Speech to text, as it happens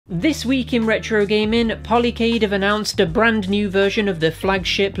This week in retro gaming, Polycade have announced a brand new version of the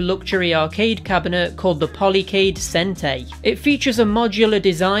flagship luxury arcade cabinet called the Polycade Sente. It features a modular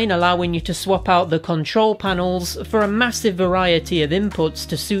design allowing you to swap out the control panels for a massive variety of inputs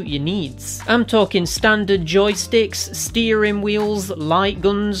to suit your needs. I'm talking standard joysticks, steering wheels, light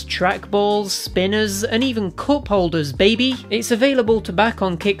guns, trackballs, spinners, and even cup holders, baby! It's available to back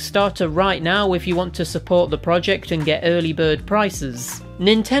on Kickstarter right now if you want to support the project and get early bird prices.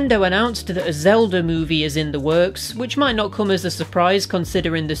 Nintendo announced that a Zelda movie is in the works, which might not come as a surprise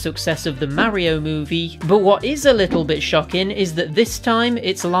considering the success of the Mario movie, but what is a little bit shocking is that this time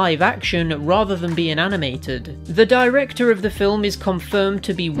it's live action rather than being animated. The director of the film is confirmed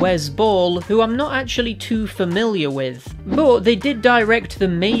to be Wes Ball, who I'm not actually too familiar with, but they did direct the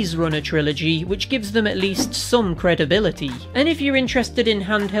Maze Runner trilogy, which gives them at least some credibility. And if you're interested in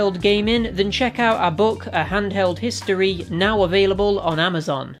handheld gaming, then check out our book, A Handheld History, now available on Amazon.